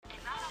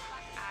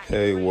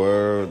Hey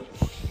world,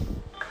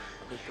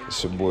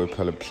 it's your boy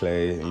Pella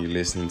Play, and you're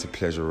listening to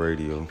Pleasure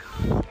Radio.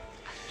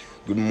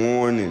 Good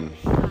morning.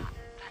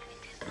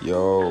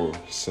 Yo,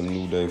 it's a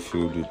new day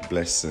filled with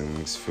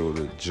blessings, filled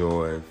with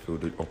joy,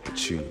 filled with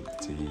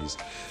opportunities,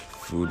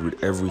 filled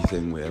with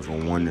everything we ever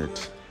wanted.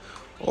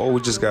 All we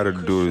just gotta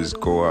do is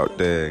go out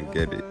there and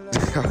get it.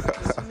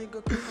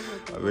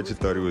 I bet you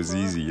thought it was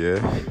easy,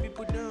 yeah?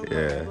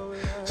 Yeah.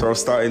 So I'm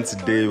starting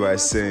today by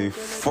saying,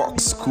 fuck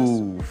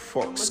school,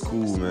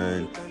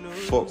 man.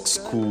 Fuck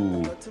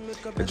school.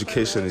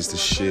 Education is the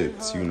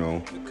shit, you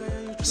know.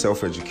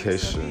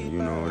 Self-education, you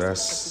know,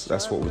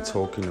 that's what we're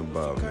talking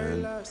about,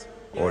 man.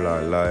 All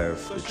our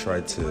life, they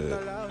try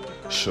to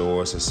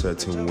show us a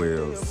certain way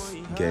of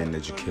getting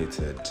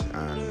educated,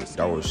 and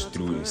that was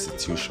through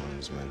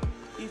institutions, man.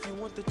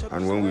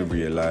 And when we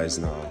realize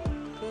now,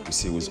 we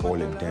see it was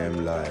all a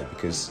damn lie,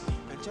 because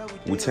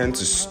we tend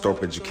to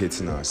stop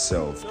educating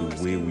ourselves the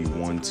way we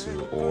want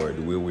to, or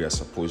the way we are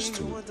supposed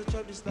to,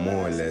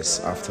 more or less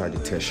after the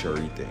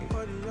tertiary thing.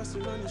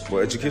 But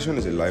education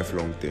is a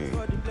lifelong thing.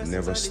 It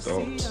never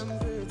stops,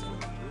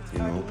 you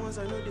know.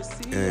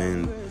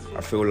 And I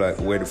feel like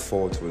where the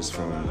fault was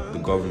from the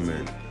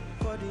government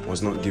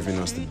was not giving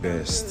us the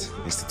best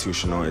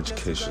institutional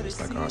educations.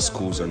 Like, our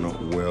schools are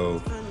not well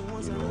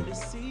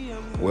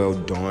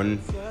done.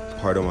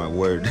 Pardon my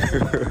word.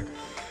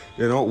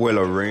 They're not well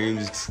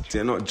arranged.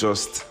 They're not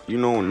just,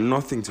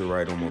 nothing to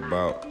write home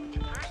about.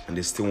 And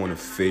they still want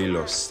to fail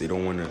us. They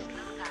don't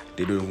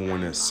even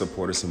want to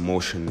support us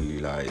emotionally.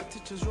 Like,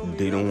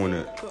 they don't want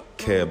to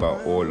care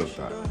about all of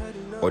that.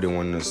 All they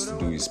want us to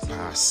do is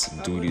pass,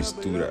 do this,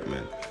 do that,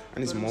 man.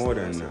 And it's more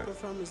than that.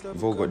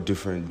 We've all got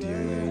different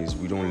DNAs.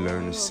 We don't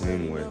learn the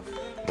same way.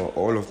 But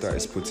all of that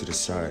is put to the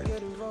side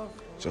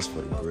just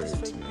for the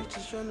grades, man.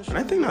 And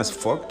I think that's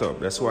fucked up.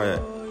 That's why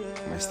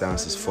my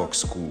stance is fuck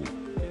school.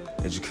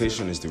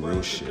 Education is the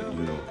real shit,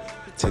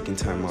 taking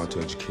time out to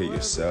educate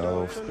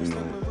yourself,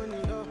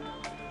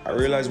 I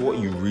realize what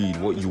you read,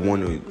 what you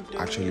want to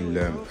actually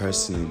learn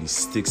personally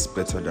sticks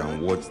better than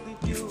what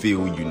you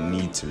feel you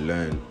need to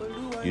learn.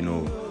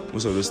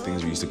 Most of those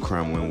things we used to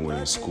cram when we were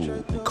in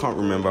school, we can't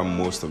remember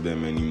most of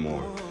them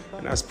anymore,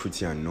 and that's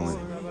pretty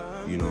annoying,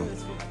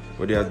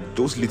 But there are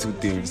those little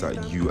things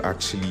that you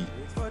actually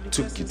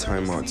took your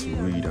time out to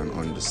read and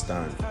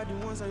understand,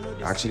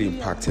 actually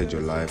impacted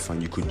your life,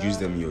 and you could use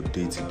them in your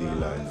day-to-day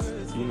life.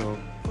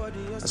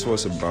 That's what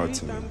it's about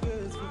to me.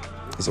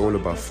 It's all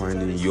about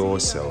finding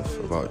yourself,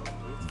 about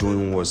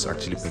doing what's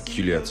actually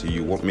peculiar to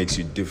you, what makes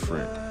you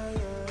different.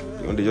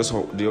 They just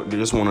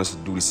want us to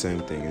do the same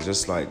thing. It's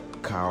just like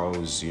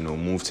cows,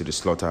 move to the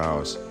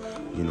slaughterhouse.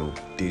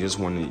 They just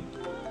want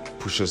to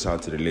push us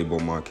out to the labor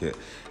market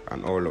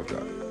and all of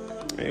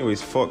that.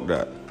 Anyways, fuck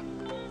that.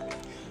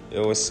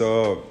 Yo, what's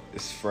up?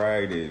 It's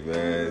Friday,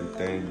 man.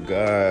 Thank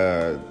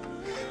God.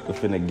 We're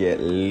finna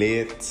get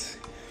lit.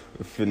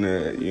 We're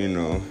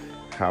finna,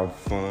 have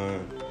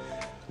fun.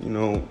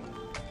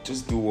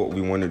 Just do what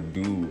we want to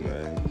do,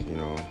 man,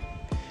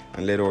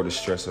 and let all the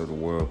stress of the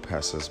world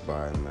pass us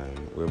by,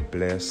 man. We're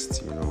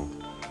blessed,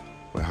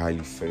 we're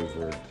highly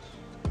favored.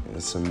 And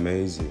it's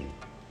amazing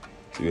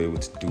to be able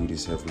to do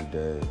this every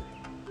day.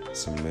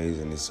 It's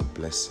amazing. It's a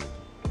blessing.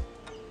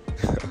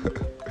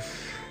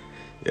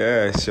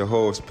 Yeah, it's your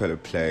host, Pella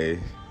Play,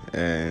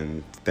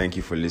 and thank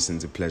you for listening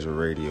to Pleasure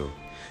Radio.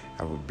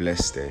 Have a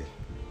blessed day.